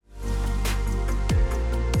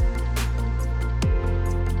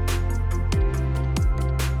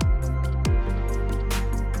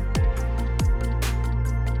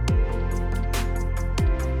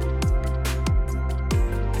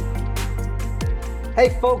Hey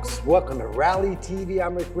folks, welcome to Rally TV.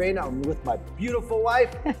 I'm Rick Reyna. I'm with my beautiful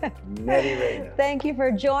wife, Nettie Reyna. Thank you for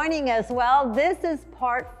joining us. Well, this is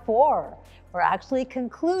part 4. We're actually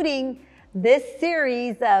concluding this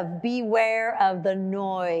series of Beware of the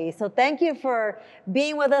Noise. So thank you for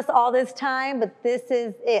being with us all this time, but this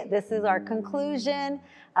is it. This is our conclusion,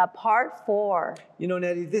 part 4. You know,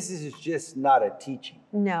 Nettie, this is just not a teaching.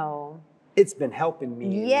 No. It's been helping me.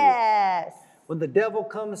 and you. Yes. When the devil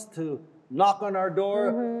comes to knock on our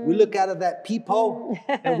door, we look out of that peephole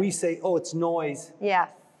and we say, oh, it's noise. Yes.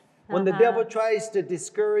 When the devil tries to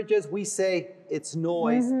discourage us, we say, it's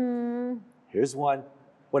noise. Here's one.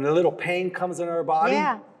 When a little pain comes in our body,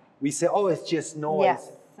 we say, oh, it's just noise.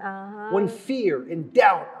 Yes. When fear and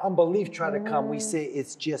doubt, unbelief try to come, we say,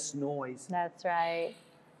 it's just noise. That's right.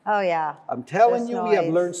 Oh, yeah. I'm telling Just you, we have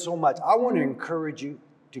noise. learned so much. I want to encourage you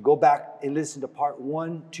to go back and listen to part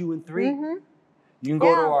 1, 2, and 3. You can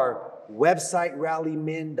go to our website,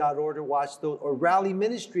 rallymen.org, to watch those, or Rally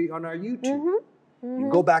Ministry on our YouTube. You can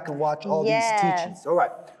go back and watch all these teachings. All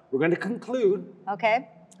right, we're going to conclude. Okay.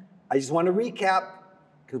 I just want to recap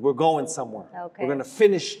because we're going somewhere. Okay. We're going to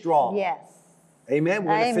finish strong. Yes. Amen.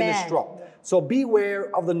 We're going to finish Amen. strong. So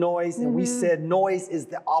beware of the noise. And we said noise is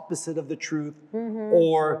the opposite of the truth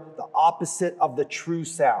or the opposite of the true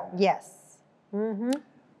sound. Yes.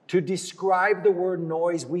 To describe the word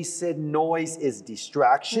noise, we said noise is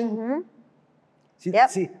distraction. See,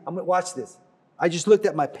 I'm gonna watch this. I just looked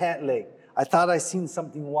at my pant leg. I thought I seen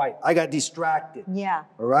something white. I got distracted. Yeah.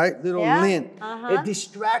 All right, little lint. Uh-huh. It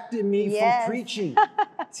distracted me Yes. from preaching.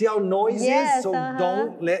 See how noise Yes, is? So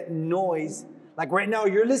don't let noise. Like right now,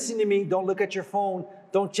 you're listening to me. Don't look at your phone.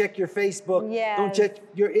 Don't check your Facebook. Yes. Don't check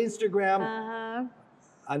your Instagram.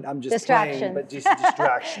 I'm just playing, but just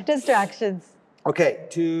distraction. Distractions. Okay,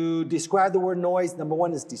 to describe the word noise, number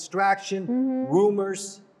 1 is distraction,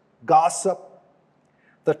 rumors, gossip,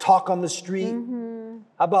 the talk on the street.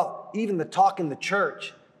 How about even the talk in the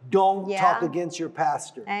church? Don't talk against your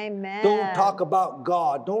pastor. Amen. Don't talk about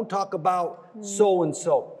God. Don't talk about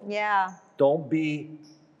so-and-so. Yeah. Don't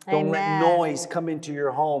let Amen. noise come into your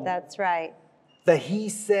home. That's right. The he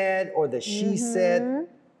said or the she said.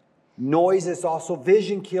 Noise is also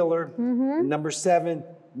vision killer. And number 7,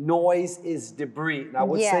 noise is debris. And I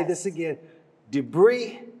would say this again.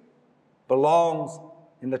 Debris belongs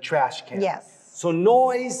in the trash can. Yes. So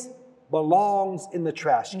noise belongs in the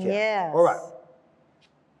trash can. Yes. All right.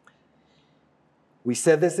 We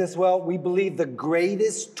said this as well. We believe the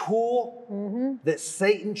greatest tool that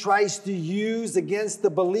Satan tries to use against the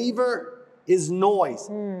believer is noise.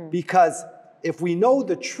 Because if we know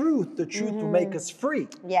the truth will make us free.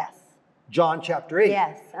 Yes. John chapter 8.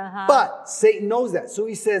 Yes. But Satan knows that. So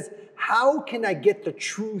he says, how can I get the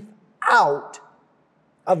truth out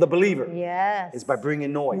of the believer? Yes. It's by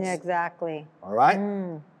bringing noise. Exactly. All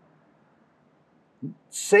right?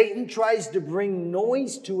 Satan tries to bring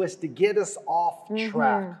noise to us to get us off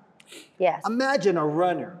track. Yes. Imagine a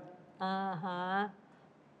runner Oh,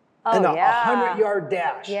 and a yeah. 100-yard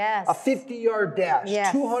dash, Yes. a 50-yard dash,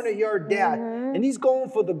 Yes. 200-yard dash, and he's going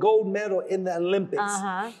for the gold medal in the Olympics.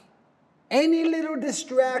 Any little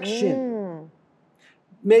distraction,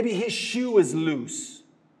 maybe his shoe is loose.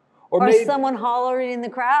 Or maybe someone hollering in the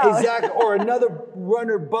crowd. Exactly, or another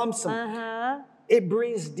runner bumps him. It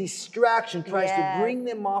brings distraction, tries to bring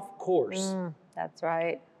them off course. That's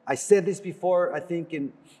right. I said this before, I think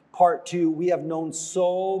in part 2, we have known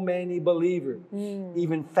so many believers,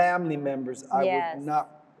 even family members, I would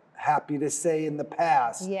not happy to say in the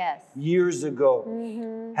past, years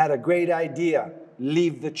ago, had a great idea,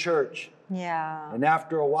 leave the church. Yeah. And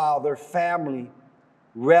after a while, their family,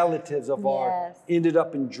 relatives of ours, ended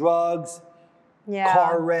up in drugs,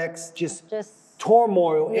 car wrecks, just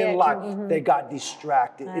turmoil in life. They got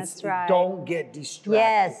distracted. That's right. Don't get distracted.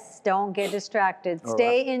 Yes, don't get distracted.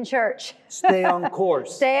 Stay in church. Stay on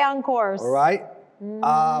course. Stay on course. All right?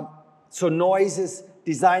 So noise is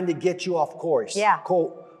designed to get you off course. Yeah.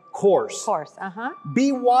 Course. Course.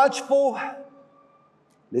 Be watchful.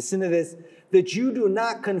 Listen to this. That you do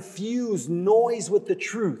not confuse noise with the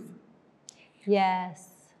truth. Yes.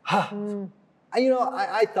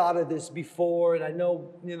 I thought of this before, and I know,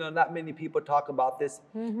 not many people talk about this.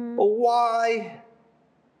 But why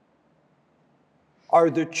are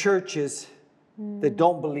there churches that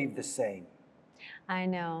don't believe the same? I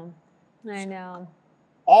know.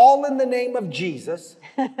 All in the name of Jesus,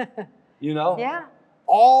 Yeah.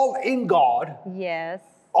 all in God, Yes.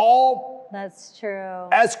 all That's true.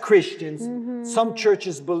 as Christians. Some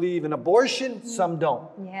churches believe in abortion, some don't.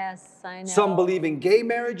 Yes, I know. Some believe in gay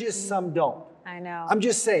marriages, some don't. I know. I'm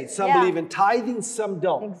just saying, some believe in tithing, some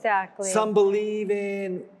don't. Exactly. Some believe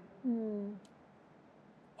in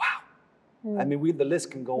I mean, the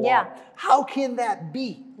list can go Yeah. on. How can that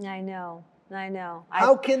be? I know.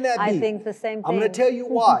 How can that be? I think the same thing. I'm going to tell you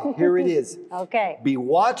why. Here it is. Okay. Be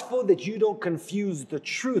watchful that you don't confuse the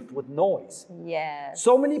truth with noise. Yes.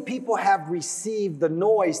 So many people have received the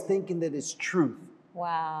noise thinking that it's truth.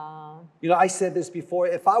 Wow. You know, I said this before.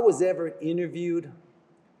 If I was ever interviewed,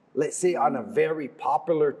 let's say on a very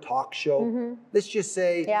popular talk show, let's just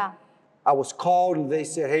say I was called and they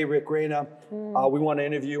said, hey, Rick Reyna, we want to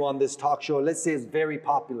interview you on this talk show. Let's say it's very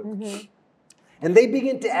popular. And they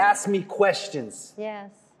begin to ask me questions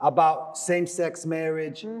about same-sex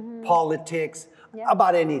marriage, politics,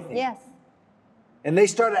 about anything. Yes. And they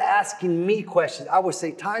started asking me questions. I would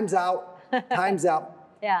say, time's out, time's out.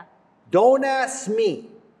 Yeah. Don't ask me.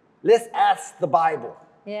 Let's ask the Bible.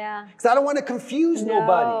 Yeah. Because I don't want to confuse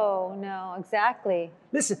nobody. No, exactly.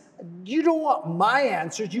 Listen, you don't want my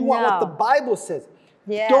answers. You want what the Bible says.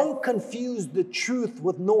 Yes. Don't confuse the truth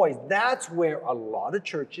with noise. That's where a lot of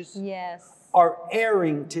churches are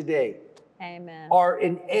erring today. Amen. Are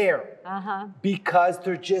in error. Because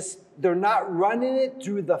they're not running it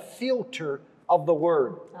through the filter of the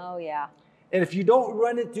word. Oh, yeah. And if you don't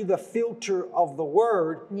run it through the filter of the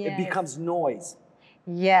word, it becomes noise.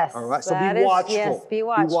 Yes. All right. So be watchful. Yes, be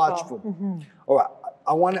watchful. Be watchful. All right.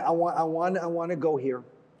 I want to go here.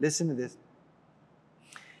 Listen to this.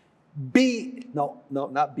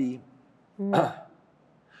 Not be. I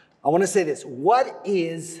want to say this. What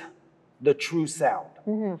is the true sound?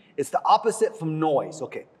 It's the opposite from noise.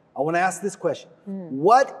 Okay. I want to ask this question.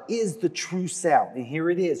 What is the true sound? And here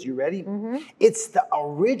it is. You ready? It's the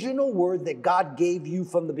original word that God gave you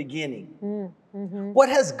from the beginning. What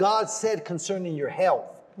has God said concerning your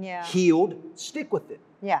health? Healed. Stick with it.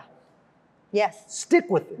 Yeah. Yes. Stick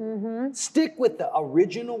with it. Stick with the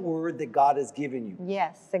original word that God has given you.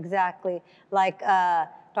 Yes, exactly. Like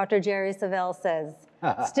Dr. Jerry Savelle says,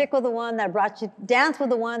 stick with the one that brought you, dance with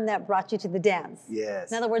the one that brought you to the dance.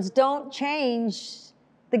 Yes. In other words, don't change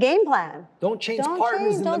the game plan. Don't change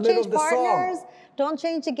partners in the middle of the song. Don't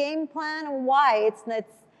change the game plan. And why?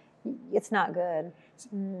 It's not good.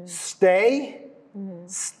 Stay,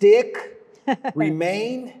 stick,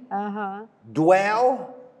 remain,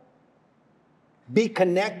 dwell, be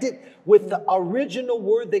connected with the original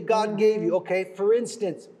word that God gave you. Okay, for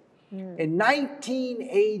instance, in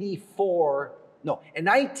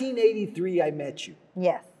 1983, I met you.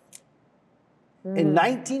 Yes. In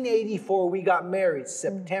 1984, we got married,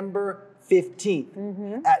 September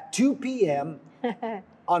 15th at 2 p.m.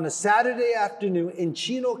 on a Saturday afternoon in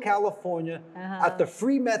Chino, California, at the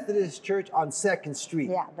Free Methodist Church on 2nd Street.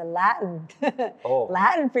 Yeah, the Latin.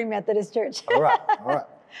 Latin Free Methodist Church. All right.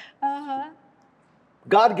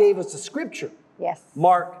 God gave us a scripture. Yes.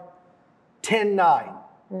 Mark 10:9.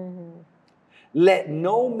 Let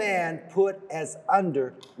no man put as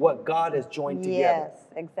under what God has joined together. Yes,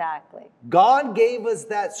 exactly. God gave us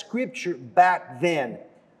that scripture back then.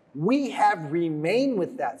 We have remained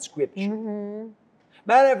with that scripture.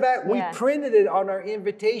 Matter of fact, we printed it on our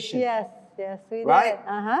invitation. Yes, we did. Right?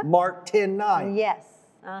 Mark 10:9. Yes.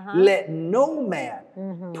 Let no man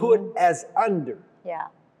put as under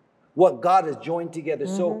what God has joined together.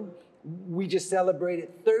 So we just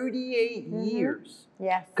celebrated 38 years.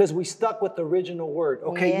 Yes. Because we stuck with the original word.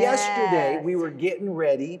 Okay, yesterday we were getting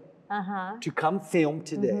ready to come film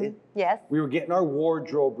today. Yes. We were getting our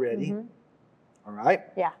wardrobe ready. All right?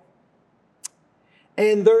 Yeah.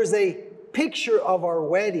 And there's a picture of our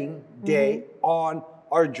wedding day on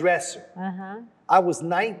our dresser. I was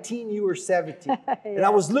 19, you were 17. And I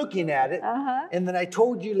was looking at it. And then I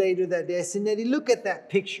told you later that day, I said, Nettie, look at that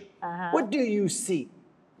picture. What do you see?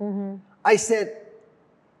 I said,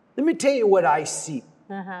 let me tell you what I see.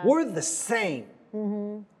 We're the same.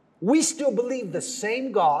 We still believe the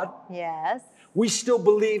same God. Yes. We still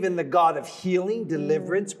believe in the God of healing,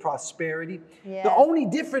 deliverance, prosperity. The only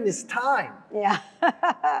difference is time. Yeah.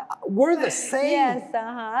 We're the same.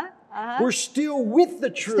 Yes, We're still with the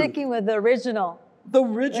truth. Sticking with the original. The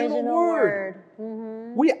original word.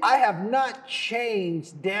 I have not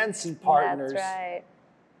changed dancing partners. That's right.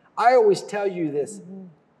 I always tell you this.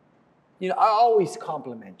 You know, I always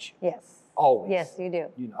compliment you. Yes. Always. Yes, you do.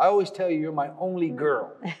 You know, I always tell you you're my only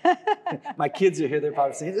girl. My kids are here, they're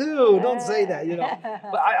probably saying, ooh, don't say that, you know.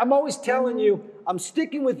 But I'm always telling you, I'm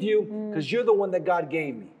sticking with you because you're the one that God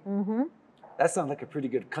gave me. That sounds like a pretty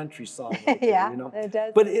good country song right there, you know. It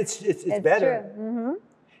does. But it's better. True.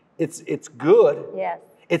 It's good. Yes.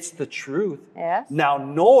 It's the truth. Yes. Now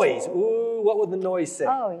noise. Ooh, what would the noise say?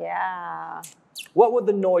 Oh, yeah. What would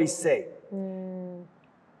the noise say?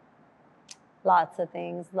 Lots of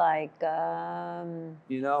things like,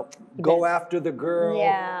 you know, go after the girl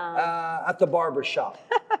at the barber shop.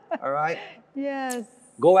 All right? Yes.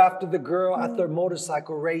 Go after the girl at the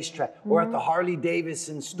motorcycle racetrack or at the Harley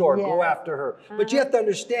Davidson store. Yes. Go after her. But you have to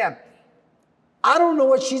understand, I don't know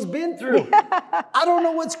what she's been through. I don't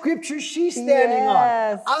know what scripture she's standing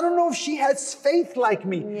on. I don't know if she has faith like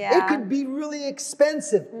me. It could be really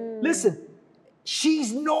expensive. Listen,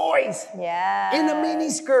 she's noise in a mini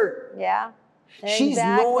skirt. Yeah. She's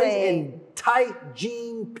noise in tight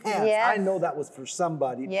jean pants. Yes. I know that was for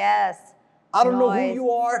somebody. Yes. I don't know who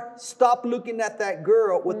you are. Stop looking at that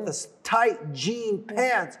girl with the tight jean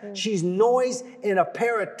pants. She's noise in a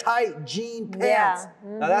pair of tight jean pants.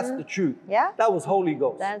 Now that's the truth. Yeah. That was Holy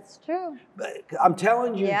Ghost. That's true. But I'm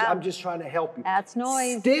telling you, I'm just trying to help you. That's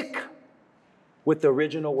noise. Stick with the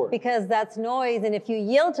original word. Because that's noise. And if you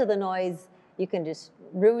yield to the noise, you can just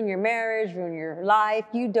ruin your marriage, ruin your life.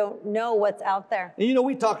 You don't know what's out there. And you know,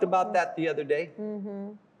 we talked about that the other day.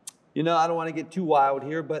 You know, I don't want to get too wild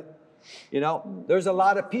here, but you know, there's a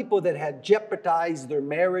lot of people that had jeopardized their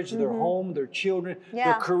marriage, their home, their children,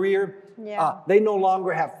 their career. They no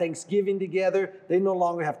longer have Thanksgiving together. They no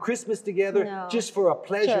longer have Christmas together just for a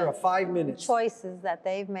pleasure of 5 minutes. Choices that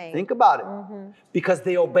they've made. Think about it. Because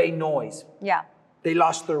they obey noise. Yeah. They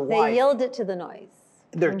lost their wife. They yielded to the noise.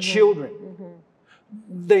 Their children.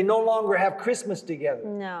 They no longer have Christmas together.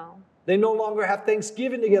 No. They no longer have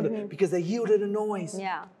Thanksgiving together because they yielded to noise.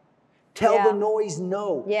 Yeah. Tell the noise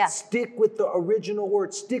no. Yeah. Stick with the original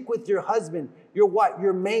word. Stick with your husband, your wife,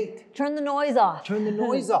 your mate. Turn the noise off. Turn the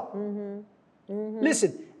noise off.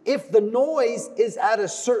 Listen, if the noise is at a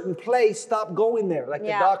certain place, stop going there. Like the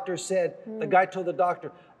doctor said, the guy told the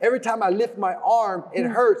doctor, every time I lift my arm, it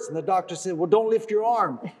hurts. And the doctor said, well, don't lift your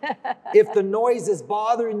arm. If the noise is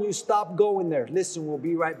bothering you, stop going there. Listen, we'll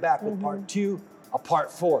be right back with part 2 of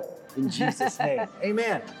part 4. In Jesus' name,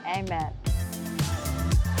 amen. Amen.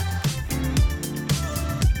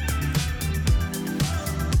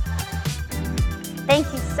 Thank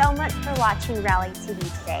you so much for watching Rally TV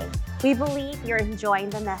today. We believe you're enjoying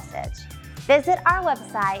the message. Visit our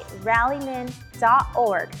website,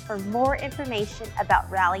 rallymen.org, for more information about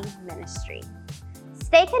Rally Ministry.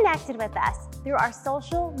 Stay connected with us through our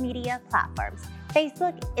social media platforms,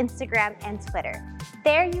 Facebook, Instagram, and Twitter.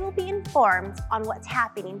 There you will be informed on what's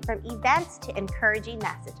happening from events to encouraging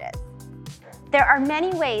messages. There are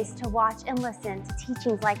many ways to watch and listen to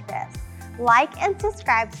teachings like this. Like and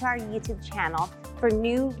subscribe to our YouTube channel for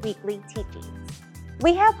new weekly teachings.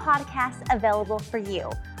 We have podcasts available for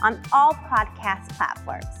you on all podcast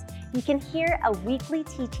platforms. You can hear a weekly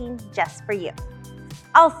teaching just for you.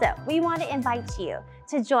 Also, we want to invite you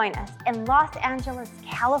to join us in Los Angeles,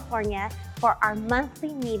 California for our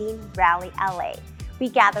monthly meeting, Rally LA. We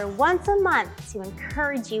gather once a month to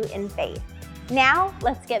encourage you in faith. Now,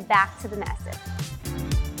 let's get back to the message.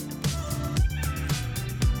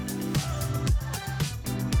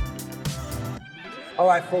 All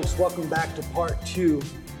right, folks, welcome back to part 2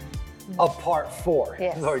 of part 4.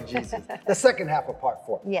 Yes. Lord Jesus. The second half of part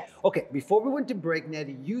 4. Yes. Okay, before we went to break,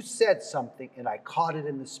 Nettie, you said something and I caught it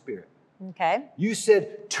in the spirit. Okay. You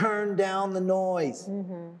said, turn down the noise.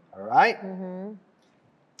 All right?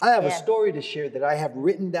 I have a story to share that I have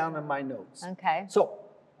written down in my notes. Okay. So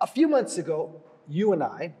a few months ago, you and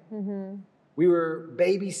I, we were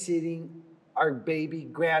babysitting our baby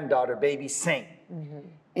granddaughter, baby Saint.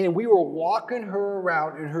 And we were walking her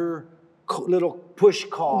around in her little push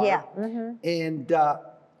car. Yeah. And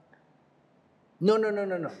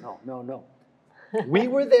no. We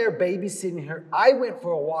were there babysitting her. I went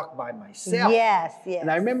for a walk by myself. Yes. And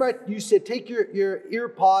I remember you said, take your ear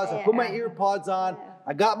pods. I put my ear pods on.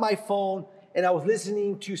 I got my phone and I was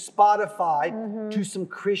listening to Spotify to some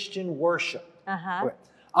Christian worship. Okay.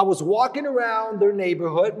 I was walking around their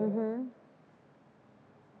neighborhood.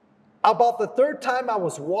 About the third time I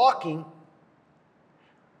was walking,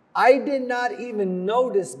 I did not even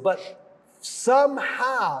notice, but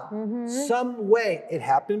somehow, some way, it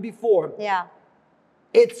happened before. Yeah.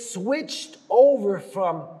 It switched over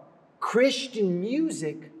from Christian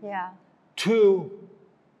music to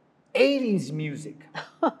 80s music.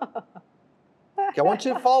 Okay, I want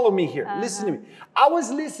you to follow me here. Listen to me. I was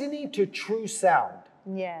listening to true sound.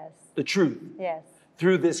 Yes. The truth. Yes.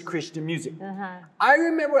 Through this Christian music. I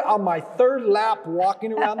remember on my third lap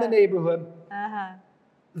walking around the neighborhood,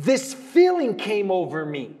 this feeling came over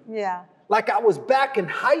me. Yeah. Like I was back in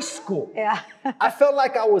high school. Yeah. I felt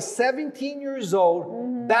like I was 17 years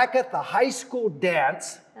old, back at the high school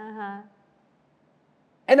dance.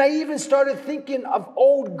 And I even started thinking of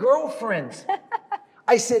old girlfriends.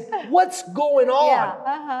 I said, what's going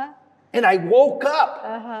on? And I woke up.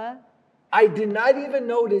 I did not even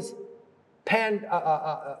notice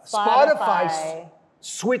Spotify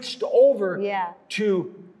switched over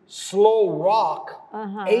to slow rock,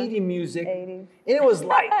 80 music. 80s. And it was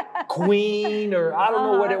like Queen or I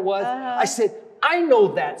don't know what it was. I said, I know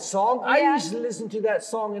that song. I Yeah. used to listen to that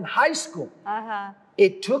song in high school. Uh-huh.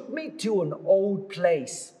 It took me to an old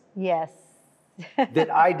place Yes. that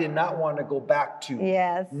I did not want to go back to.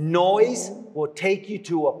 Yes. Noise will take you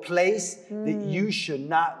to a place that you should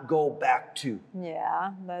not go back to.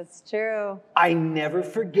 Yeah, that's true. I never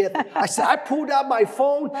forget. I said, I pulled out my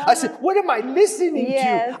phone. I said, what am I listening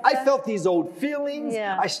Yes. to? I felt these old feelings.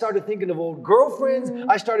 Yeah. I started thinking of old girlfriends.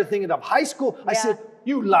 I started thinking of high school. I Yeah. said,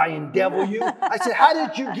 you lying devil, you. I said, how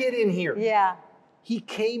did you get in here? Yeah. He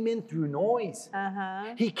came in through noise.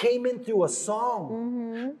 Uh-huh. He came in through a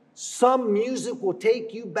song. Some music will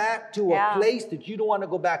take you back to Yeah. a place that you don't want to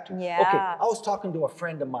go back to. Yeah. Okay, I was talking to a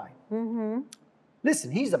friend of mine.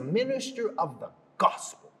 Listen, he's a minister of the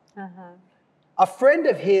gospel. A friend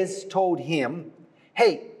of his told him,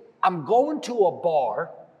 hey, I'm going to a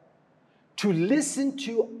bar to listen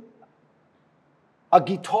to a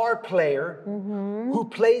guitar player who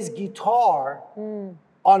plays guitar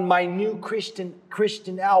on my new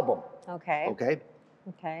Christian album. Okay. Okay?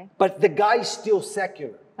 Okay. But the guy's still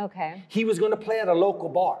secular. Okay. He was going to play at a local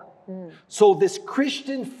bar. So this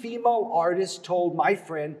Christian female artist told my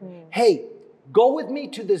friend, hey, go with me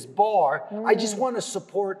to this bar. I just want to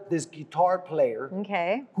support this guitar player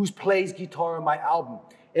Okay. who plays guitar on my album.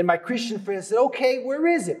 And my Christian friend said, okay, where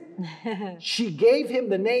is it? She gave him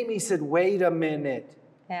the name. He said, wait a minute.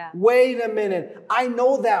 Yeah. Wait a minute. I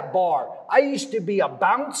know that bar. I used to be a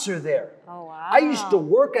bouncer there. Oh, wow. I used to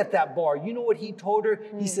work at that bar. You know what he told her?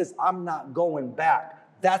 He says, I'm not going back.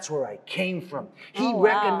 That's where I came from. He Oh, wow.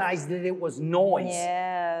 recognized that it was noise.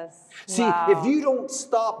 Yes. See, Wow. if you don't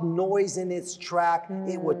stop noise in its track,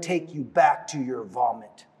 it will take you back to your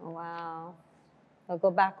vomit. Wow. I'll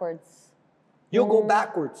go backwards. You'll go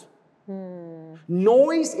backwards.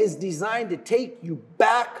 Noise is designed to take you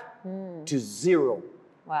back to zero.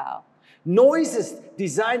 Wow. Noise is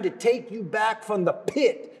designed to take you back from the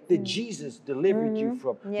pit that Jesus delivered you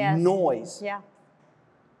from. Yes. Noise. Yeah.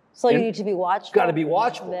 So you And need to be watchful. Got to be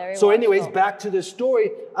watchful. Very So, anyways, watchful. back to the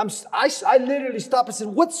story. I literally stopped and said,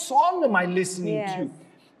 "What song am I listening Yes. to?"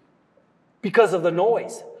 Because of the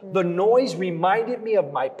noise. The noise reminded me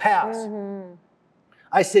of my past.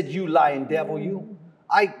 I said, "You lying devil, you!"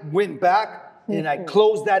 I went back and I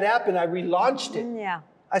closed that app and I relaunched it. Yeah.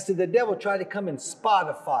 I said, "The devil tried to come in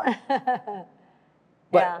Spotify."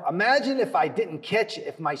 But Yeah. imagine if I didn't catch it,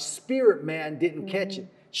 if my spirit man didn't catch it.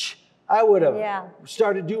 Shh, I would have Yeah.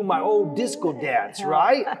 started doing my old disco dance,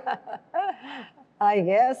 right? I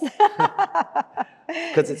guess.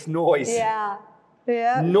 Because it's noise. Yeah.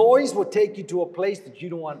 Yeah. Noise will take you to a place that you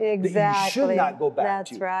don't want, that Exactly. you should not go back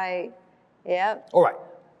That's to. right. Yep. All right.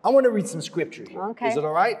 I want to read some scripture here. Okay. Is it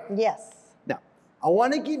all right? Yes. Now, I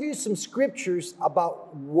want to give you some scriptures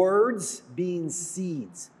about words being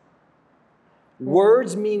seeds.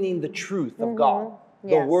 Words meaning the truth of God, the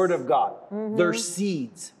Yes. word of God. They're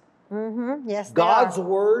seeds. Yes. they God's are.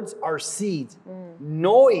 words are seeds.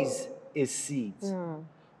 Noise is seeds.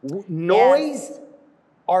 Noise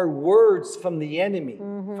are words from the enemy,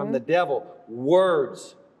 from the devil.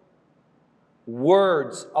 Words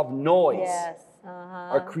of noise Yes.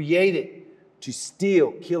 are created to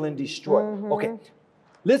steal, kill, and destroy. Okay,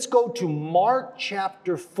 let's go to Mark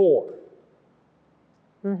chapter 4,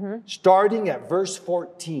 starting at verse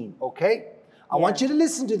 14, okay? I want you to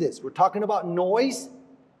listen to this. We're talking about noise, and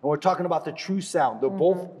we're talking about the true sound. They're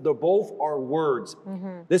both are words.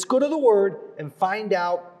 Let's go to the word and find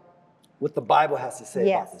out what the Bible has to say about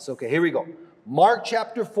Yes. this. Okay, here we go. Mark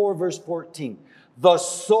chapter 4, verse 14. The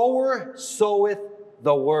sower soweth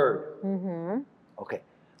the word. Okay.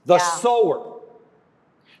 The sower.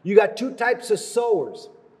 You got two types of sowers.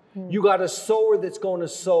 You got a sower that's going to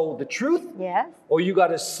sow the truth, Yes. or you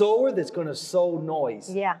got a sower that's going to sow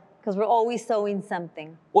noise. Yeah. Because we're always sowing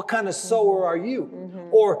something. What kind of sower are you?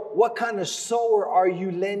 Or what kind of sower are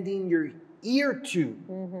you lending your ear to?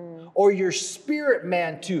 Or your spirit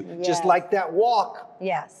man to? Just Yes. like that walk.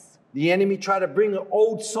 Yes. The enemy tried to bring an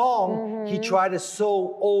old song. He tried to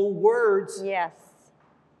sow old words. Yes.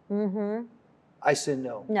 I said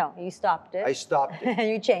no. No, you stopped it. I stopped it. And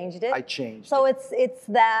you changed it. I changed So it. it's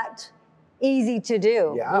that easy to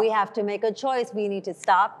do. Yeah. We have to make a choice. We need to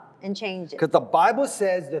stop and change it. Because the Bible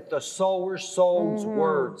says that the sower sows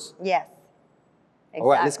words. Yes. Exactly. All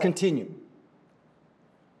right, let's continue.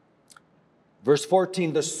 Verse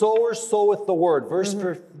 14, the sower soweth the word.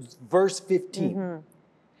 Verse 15.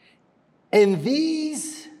 And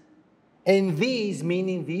these,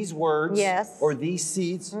 meaning these words, Yes. or these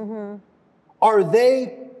seeds, are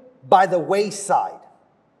they by the wayside?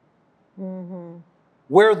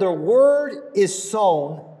 where the word is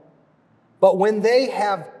sown, but when they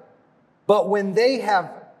have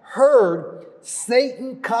heard,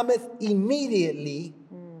 Satan cometh immediately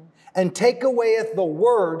and take awayeth the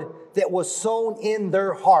word that was sown in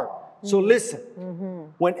their heart. So listen,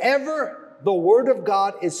 whenever the word of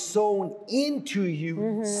God is sown into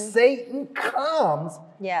you, Satan comes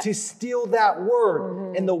to steal that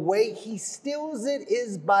word. And the way he steals it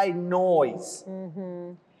is by noise.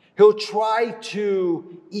 He'll try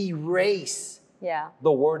to erase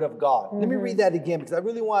the word of God. Let me read that again because I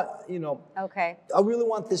really want, I really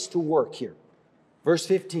want this to work here. Verse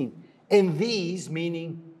 15. And these,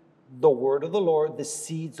 meaning the word of the Lord, the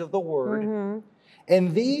seeds of the word,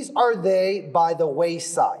 and these are they by the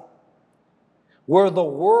wayside, where the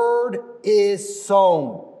word is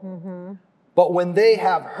sown. But when they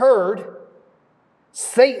have heard,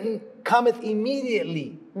 Satan cometh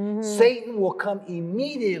immediately. Satan will come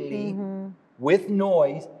immediately with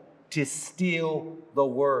noise to steal the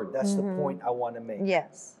word. That's the point I want to make.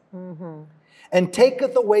 Yes. And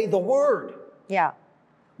taketh away the word. Yeah.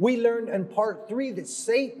 We learned in part 3 that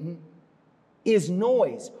Satan is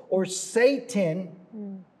noise, or Satan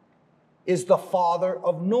is the father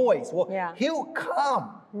of noise. Well, he'll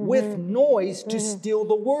come with noise to steal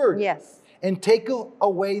the word. Yes. And take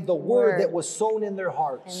away the word that was sown in their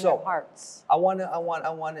hearts. Their hearts. I want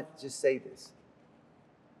to just say this.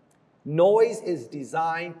 Noise is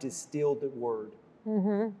designed to steal the word.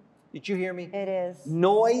 Did you hear me? It is.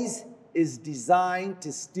 Noise is designed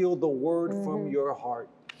to steal the word from your heart.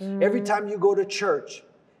 Every time you go to church,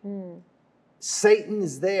 Satan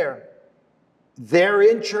is there. They're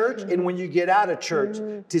in church, and when you get out of church,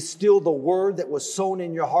 to steal the word that was sown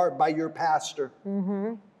in your heart by your pastor.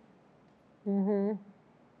 I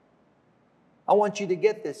want you to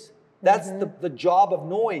get this. That's the job of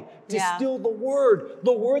noise, to steal the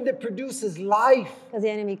word that produces life. Because the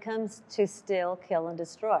enemy comes to steal, kill, and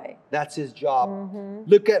destroy. That's his job.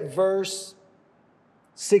 Look at verse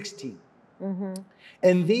 16.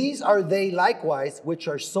 And these are they likewise, which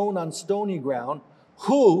are sown on stony ground,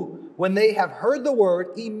 who, when they have heard the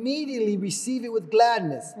word, immediately receive it with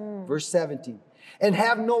gladness. Verse 17. And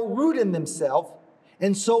have no root in themselves,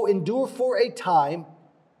 and so endure for a time.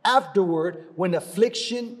 Afterward, when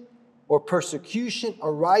affliction or persecution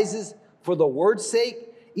arises for the word's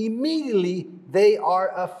sake, immediately they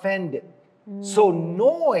are offended. So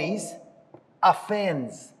noise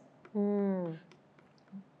offends.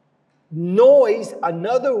 Noise,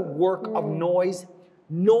 another work of noise,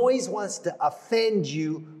 noise wants to offend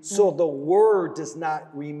you so the word does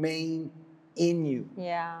not remain in you.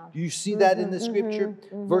 Yeah. Do you see that in the scripture?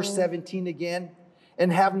 Verse 17 again.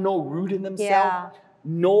 And have no root in themselves. Yeah.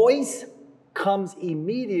 Noise comes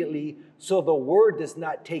immediately so the word does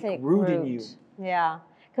not take root in you. Yeah.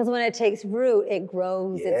 Because when it takes root, it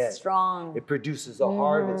grows, it's strong. It produces a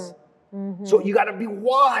harvest. So you got to be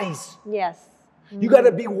wise. Yes. You got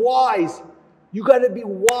to be wise. You got to be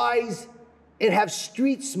wise and have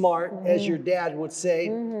street smart, as your dad would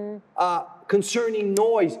say, concerning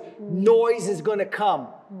noise. Noise is going to come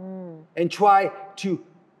and try to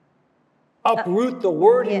uproot the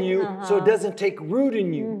word in you so it doesn't take root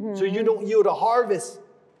in you, so you don't yield a harvest.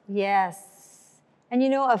 Yes. And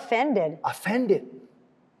offended. Offended.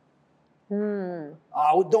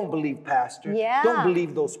 Oh, don't believe pastors. Yeah. Don't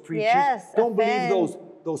believe those preachers. Yes, don't offend. believe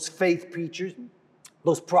those faith preachers,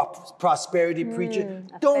 those prosperity preachers.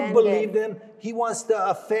 Don't Offended. believe them. He wants to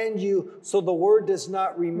offend you so the word does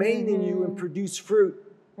not remain in you and produce fruit.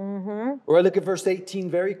 Or I look at verse 18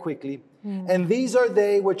 very quickly. And these are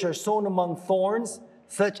they which are sown among thorns,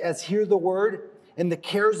 such as hear the word, and the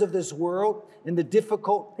cares of this world, and the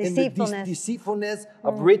deceitfulness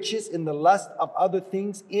of riches, and the lust of other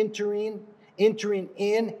things, entering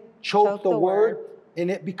in, choke the word,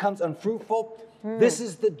 and it becomes unfruitful. This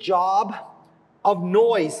is the job of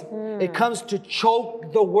noise. It comes to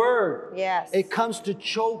choke the word. Yes. It comes to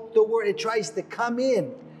choke the word. It tries to come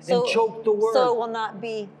in and choke the word. So it will not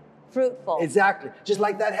be fruitful. Exactly. Just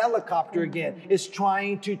like that helicopter again. It's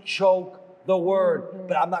trying to choke the word,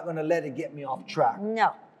 but I'm not going to let it get me off track.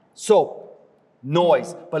 No. So,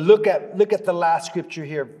 noise. But look at the last scripture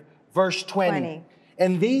here, verse 20.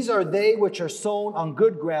 And these are they which are sown on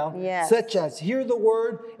good ground, such as hear the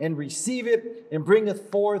word and receive it, and bringeth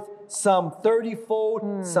forth some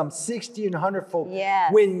 30-fold, some 60 and 100-fold.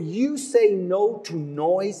 Yes. When you say no to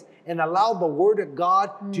noise and allow the word of God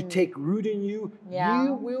to take root in you, Yeah.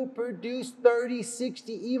 you will produce 30,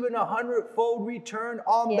 60, even 100-fold return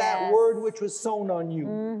on that Yes. word which was sown on you.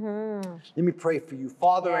 Let me pray for you.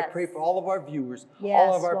 Father, I Yes. pray for all of our viewers, all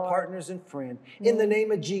Yes, of our Lord. partners and friends. In the name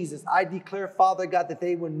of Jesus, I declare, Father God, that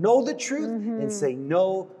they will know the truth and say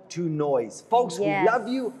no to noise. Folks, Yes. we love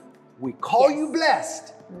you. We call Yes. you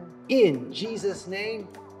blessed. In Jesus' name,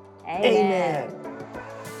 Amen. amen.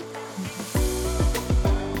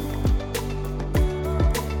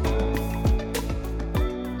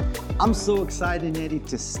 I'm so excited, Eddie,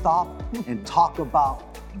 to stop and talk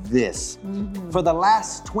about this. For the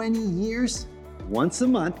last 20 years, once a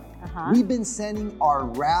month, we've been sending our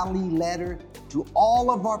rally letter to all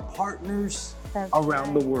of our partners That's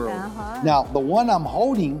around the right. world. Now, The one I'm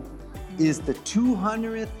holding is the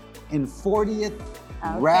 240th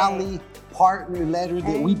Okay. rally partner letter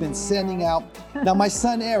that we've been sending out. Now, my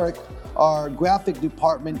son Eric, our graphic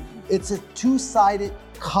department, it's a two-sided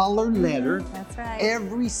color letter. That's right.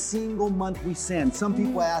 Every single month we send. Some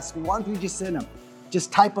people ask, why don't we just send them?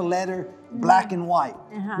 Just type a letter, black and white.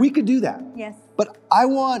 We could do that. Yes. But I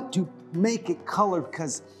want to make it colored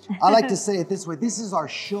because I like to say it this way. This is our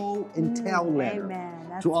show and tell letter Amen.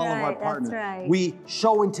 That's to all of our right. partners. That's right. We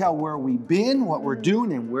show and tell where we've been, what we're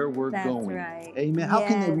doing, and where we're That's going. right. Amen. How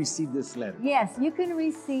can they Yes. receive this letter? Yes, you can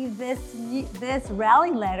receive this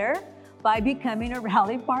rally letter by becoming a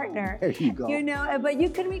rally partner. There you go. You know, but you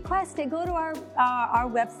can request it. Go to our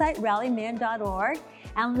website, rallymen.org,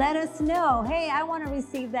 and let us know, hey, I want to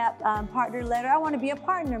receive that partner letter. I want to be a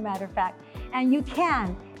partner, matter of fact. And you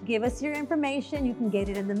can give us your information. You can get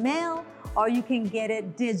it in the mail, or you can get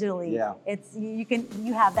it digitally. Yeah.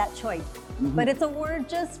 You have that choice. But it's a word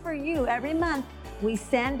just for you. Every month, we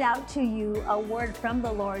send out to you a word from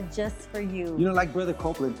the Lord just for you. You know, like Brother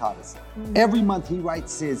Copeland taught us, every month he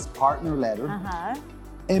writes his partner letter.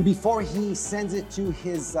 And before he sends it to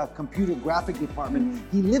his computer graphic department,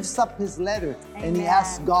 he lifts up his letter and he Amen.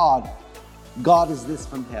 asks God, God, is this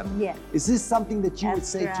from heaven? Yes. Is this something that you would That's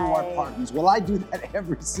say to our right. partners? Well, I do that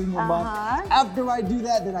every single month. After I do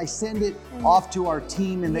that, then I send it off to our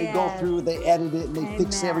team and they go Yes. through, they edit it, and they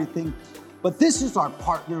fix Amen. everything. But this is our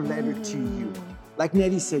partner letter to you. Like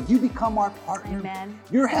Nettie said, you become our partner. Amen.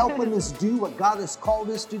 You're helping us do what God has called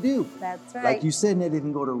us to do. That's right. Like you said, Nettie, you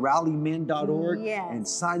can go to rallymen.org Yes. and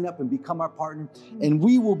sign up and become our partner. And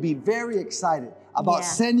we will be very excited about Yeah.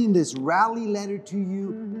 sending this rally letter to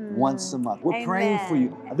you once a month. We're praying for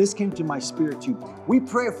you. Amen. This came to my spirit too. We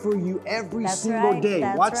pray for you every That's single right. day.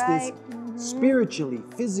 That's Watch right. this. Spiritually,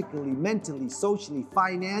 physically, mentally, socially,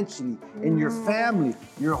 financially, in your family,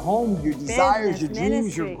 your home, your desires, your Business,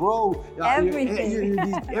 dreams, your ministry, growth, everything.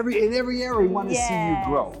 in every area we want to see you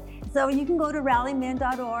grow. So you can go to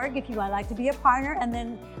rallymen.org if you would like to be a partner, and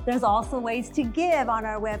then there's also ways to give on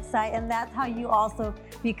our website, and that's how you also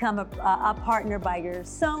become a partner by your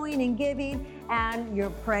sowing and giving and your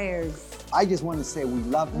prayers. I just want to say we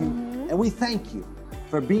love you and we thank you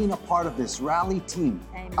for being a part of this rally team.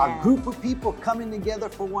 Amen. A group of people coming together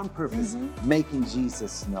for one purpose, making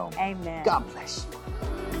Jesus known. Amen. God bless you.